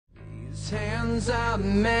hands are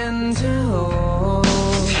meant to hold.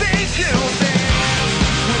 Stay still there.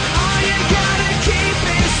 When all you gotta keep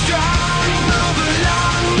is strong. Move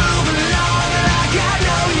along, like I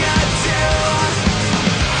know you do.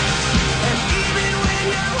 And even when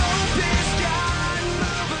your hope is gone,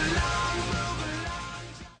 move along.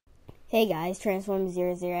 Hey guys,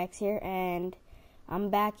 Transform00X here, and I'm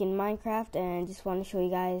back in Minecraft, and just want to show you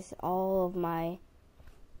guys all of my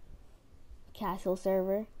castle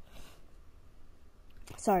server.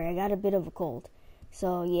 Sorry, I got a bit of a cold.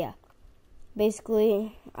 So yeah,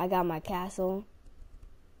 basically I got my castle.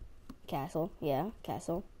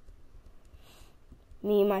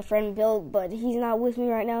 Me and my friend built, but he's not with me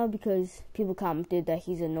right now because people commented that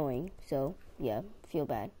he's annoying. So yeah, feel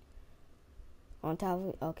bad. On top of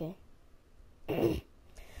it, okay.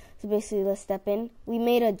 So basically, let's step in. We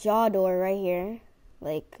made a jaw door right here,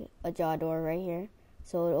 like a jaw door right here.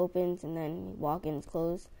 So it opens and then you walk in, it's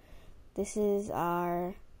closed. This is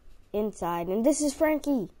our inside, and this is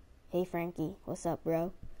Frankie. Hey Frankie, what's up,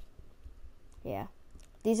 bro? Yeah,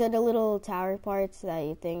 these are the little tower parts that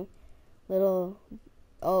you think. Oh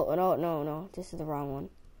no, this is the wrong one.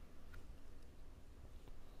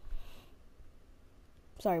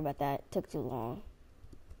 Sorry about that, it took too long.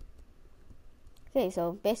 Okay,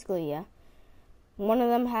 so basically, yeah. One of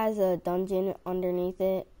them has a dungeon underneath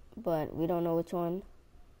it, but we don't know which one.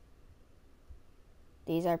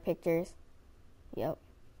 These are pictures. Yep.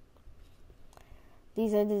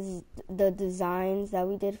 These are the designs that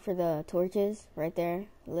we did for the torches right there.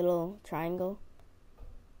 Little triangle.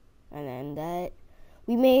 And then that.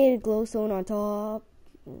 We made glowstone on top.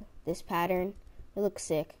 This pattern. It looks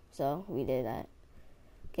sick, so we did that.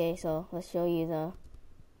 Okay, so let's show you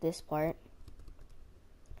this part.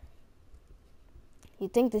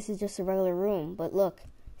 You'd think this is just a regular room, but look,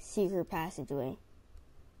 secret passageway.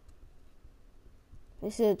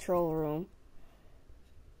 This is a troll room.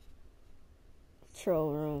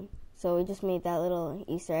 So we just made that little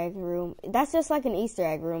Easter egg room. That's just like an Easter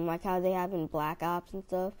egg room, like how they have in Black Ops and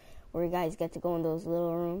stuff, where you guys get to go in those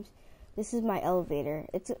little rooms. This is my elevator.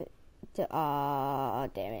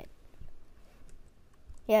 Damn it.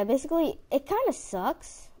 Yeah, basically, it kind of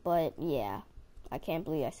sucks, but yeah. I can't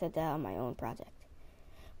believe I said that on my own project.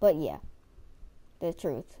 But yeah, the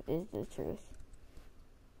truth is the truth.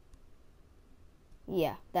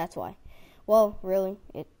 Yeah, that's why. Well, really,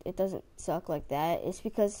 it doesn't suck like that. It's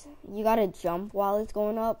because you gotta jump while it's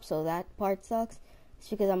going up, so that part sucks. It's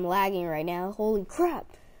because I'm lagging right now. Holy crap.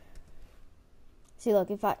 See, look,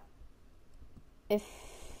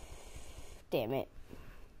 damn it.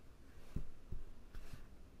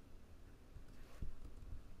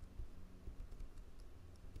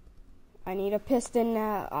 I need a piston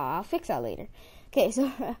now. I'll fix that later. Okay,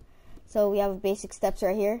 so we have basic steps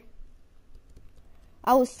right here.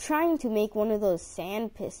 I was trying to make one of those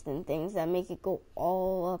sand piston things that make it go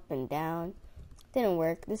all up and down. Didn't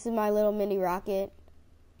work. This is my little mini rocket.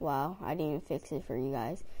 Wow, I didn't even fix it for you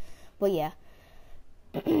guys. But yeah.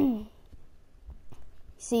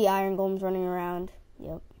 See iron golems running around.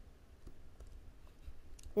 Yep.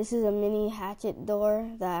 This is a mini hatchet door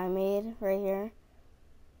that I made right here.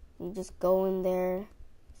 You just go in there.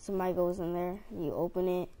 Somebody goes in there. You open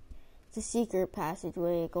it. It's a secret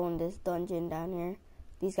passageway. Go in this dungeon down here.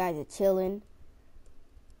 These guys are chilling.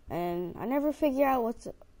 And I never figure out what's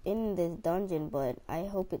in this dungeon, but I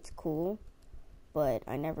hope it's cool. But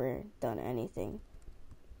I never done anything.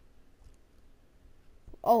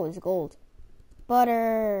 Oh, it's gold.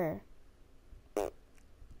 Butter.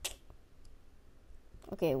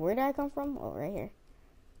 Okay, where did I come from? Oh, right here.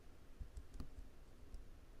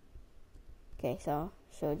 Okay, so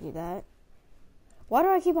showed you that. Why do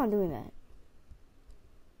I keep on doing that?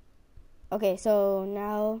 Okay, so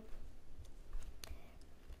now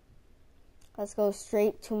let's go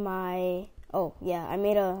straight to my. Oh yeah, I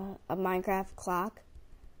made a Minecraft clock.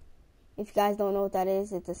 If you guys don't know what that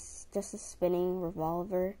is, it's just a spinning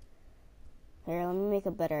revolver. Here, let me make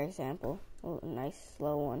a better example. Oh, a nice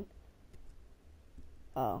slow one.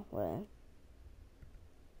 Oh, well.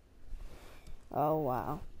 Oh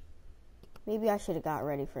wow. Maybe I should have got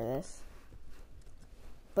ready for this.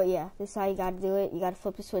 But yeah, this is how you gotta do it. You gotta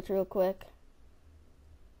flip the switch real quick.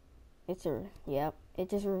 Yep, it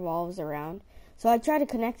just revolves around. So I tried to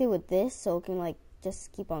connect it with this so it can like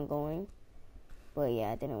just keep on going. But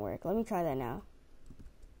yeah, it didn't work. Let me try that now.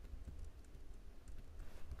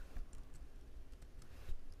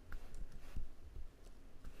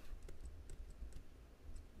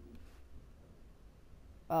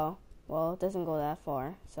 Oh, well, it doesn't go that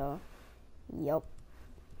far, so. Yep.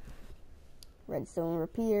 Redstone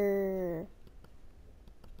repeater.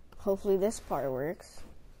 Hopefully this part works.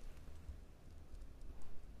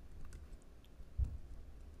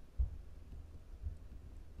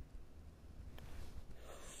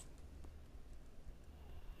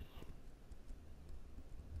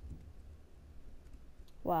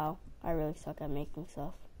 Wow, I really suck at making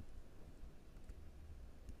stuff.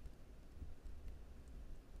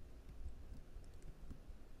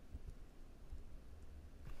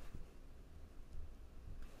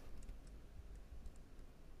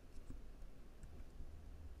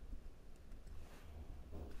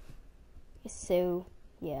 So,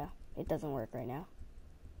 yeah, it doesn't work right now.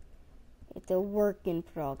 It's a work in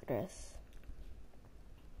progress.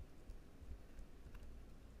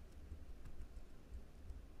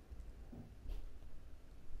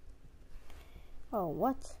 Oh,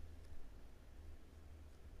 what?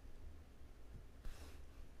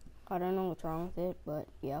 I don't know what's wrong with it, but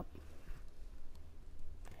yep.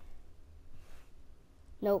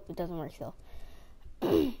 Nope, it doesn't work still.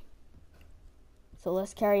 So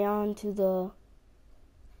let's carry on to the...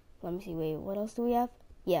 Let me see, wait, what else do we have?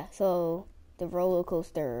 Yeah, so the roller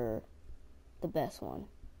coaster, the best one.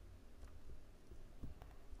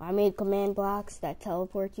 I made command blocks that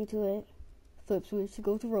teleport you to it. Flip switch to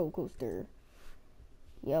go to roller coaster.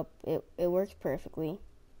 Yep, it works perfectly.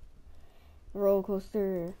 Roller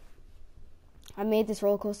coaster. I made this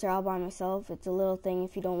roller coaster all by myself. It's a little thing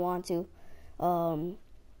if you don't want to.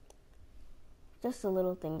 Just a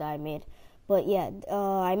little thing that I made. But yeah,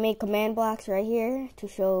 I made command blocks right here to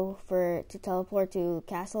show to teleport to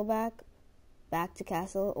castle back to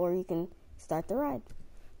castle, or you can start the ride.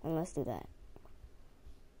 And let's do that.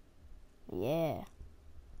 Yeah.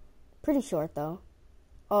 Pretty short though.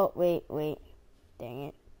 Oh, wait. Dang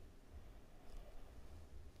it.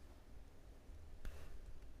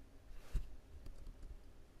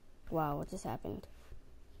 Wow, what just happened?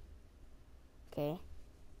 Okay.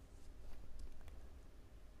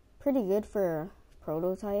 Pretty good for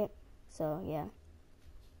prototype, so yeah.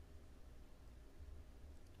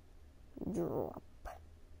 Drop.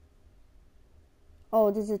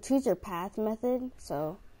 Oh, there's a choose your path method,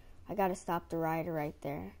 so I gotta stop the ride right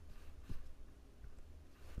there.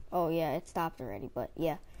 Oh yeah, it stopped already, but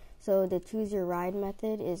yeah. So the choose your ride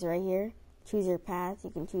method is right here. Choose your path, you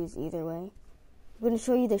can choose either way. I'm gonna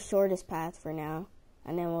show you the shortest path for now,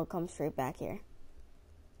 and then we'll come straight back here.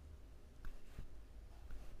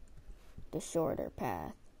 The shorter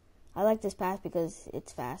path. I like this path because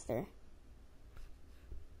it's faster.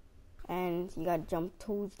 And you gotta jump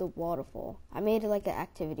towards the waterfall. I made it like an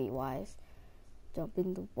activity wise. Jump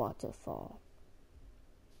in the waterfall.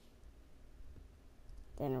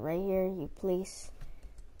 Then right here you place,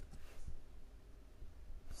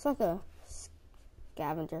 it's like a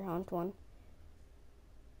scavenger hunt one.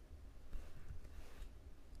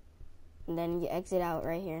 And then you exit out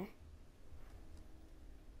right here.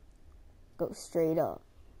 Go straight up.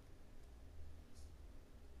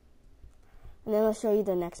 And then I'll show you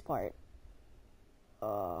the next part.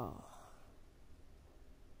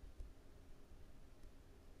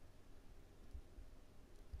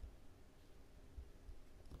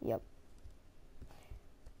 Yep.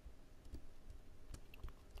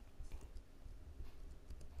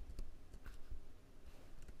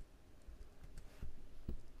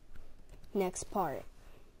 Next part.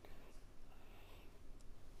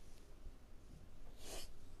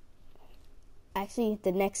 Actually,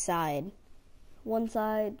 the next side. One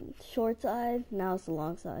side, short side, now it's the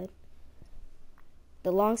long side.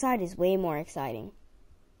 The long side is way more exciting.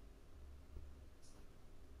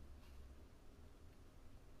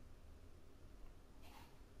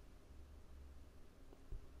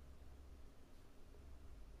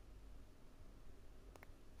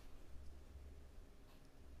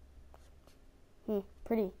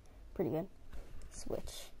 Pretty good.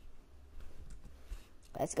 Switch.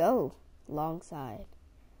 Let's go. Long side.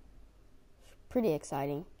 Pretty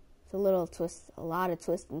exciting. It's a little twist, a lot of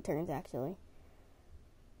twists and turns actually.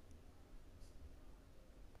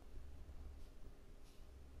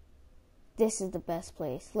 This is the best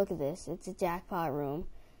place. Look at this. It's a jackpot room.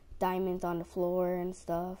 Diamonds on the floor and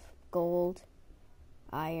stuff. Gold,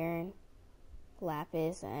 iron,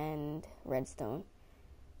 lapis, and redstone.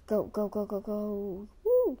 Go, go, go, go, go.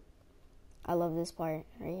 Woo! I love this part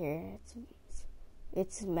right here.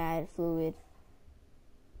 It's mad fluid.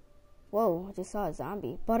 Whoa, I just saw a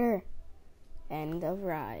zombie. Butter. End of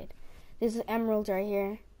ride. There's emeralds right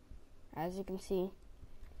here, as you can see.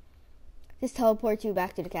 This teleports you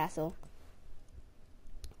back to the castle.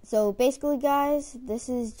 So basically, guys, this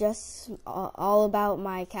is just all about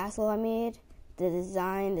my castle I made. The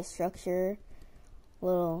design, the structure,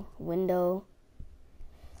 little window.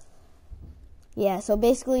 Yeah, so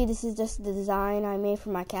basically this is just the design I made for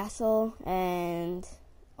my castle, and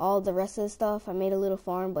all the rest of the stuff. I made a little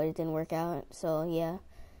farm, but it didn't work out, so yeah.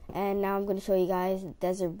 And now I'm going to show you guys the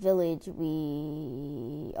desert village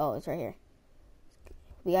oh, it's right here.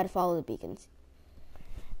 We got to follow the beacons.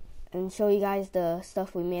 and show you guys the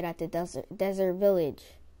stuff we made at the desert village.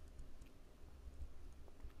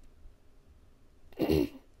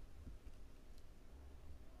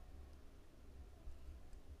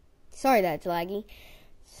 Sorry that it's laggy.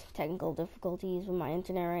 Technical difficulties with my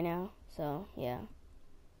internet right now. So, yeah.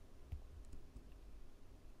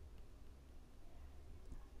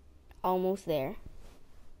 Almost there.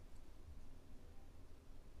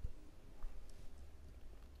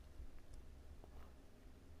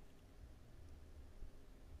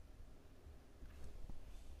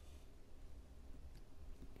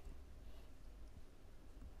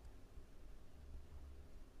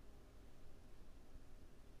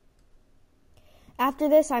 After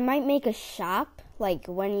this, I might make a shop, like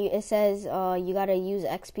when it says you gotta use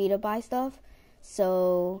XP to buy stuff.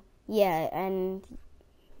 So yeah, and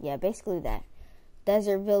yeah, basically that.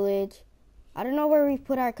 Desert village. I don't know where we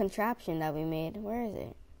put our contraption that we made. Where is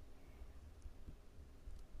it?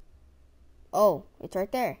 Oh, it's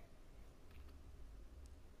right there.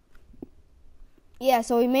 Yeah,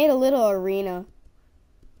 so we made a little arena.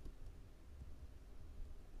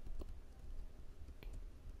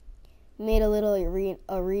 Made a little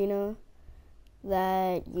arena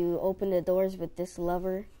that you open the doors with this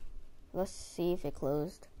lever. Let's see if it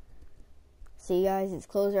closed. See, guys, it's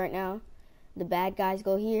closed right now. The bad guys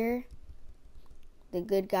go here. The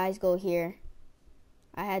good guys go here.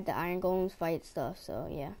 I had the iron golems fight stuff, so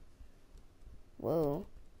yeah. Whoa.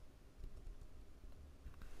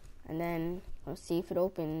 And then let's see if it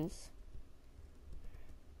opens.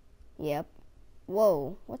 Yep.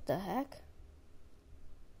 Whoa, what the heck?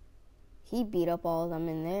 He beat up all of them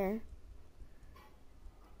in there.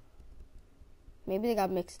 Maybe they got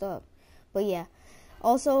mixed up. But yeah.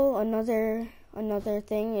 Also, another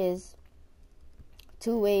thing is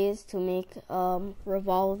 2 ways to make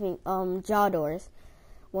revolving jaw doors.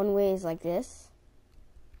 One way is like this.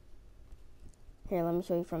 Here, let me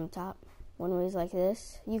show you from the top. One way is like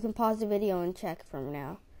this. You can pause the video and check from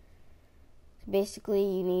now. Basically,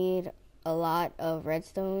 you need a lot of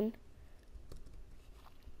redstone.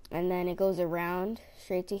 And then it goes around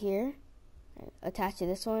straight to here. Attached to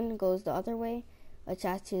this one, goes the other way.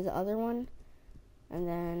 Attached to the other one. And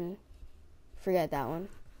then forget that one.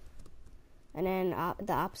 And then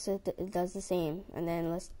the opposite does the same. And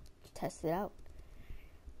then let's test it out.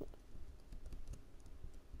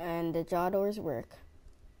 And the jaw doors work.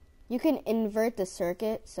 You can invert the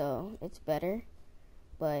circuit, so it's better.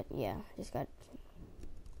 But yeah, just got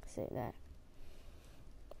to say that.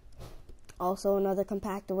 Also, another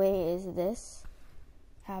compact way is this.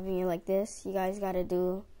 Having it like this. You guys got to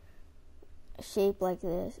do a shape like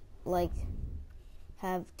this. Like,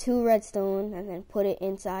 have 2 redstone and then put it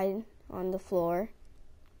inside on the floor.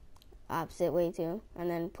 Opposite way too. And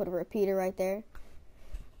then put a repeater right there.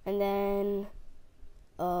 And then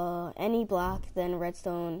any block, then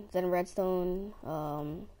redstone,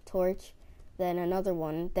 torch, then another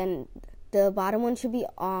one. Then the bottom one should be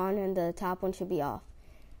on and the top one should be off.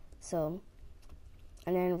 So,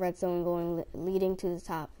 and then redstone leading to the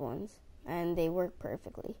top ones, and they work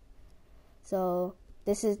perfectly. So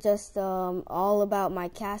this is just all about my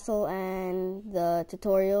castle and the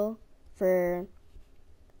tutorial for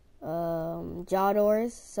jaw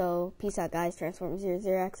doors. So peace out, guys. Transform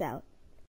 00X out.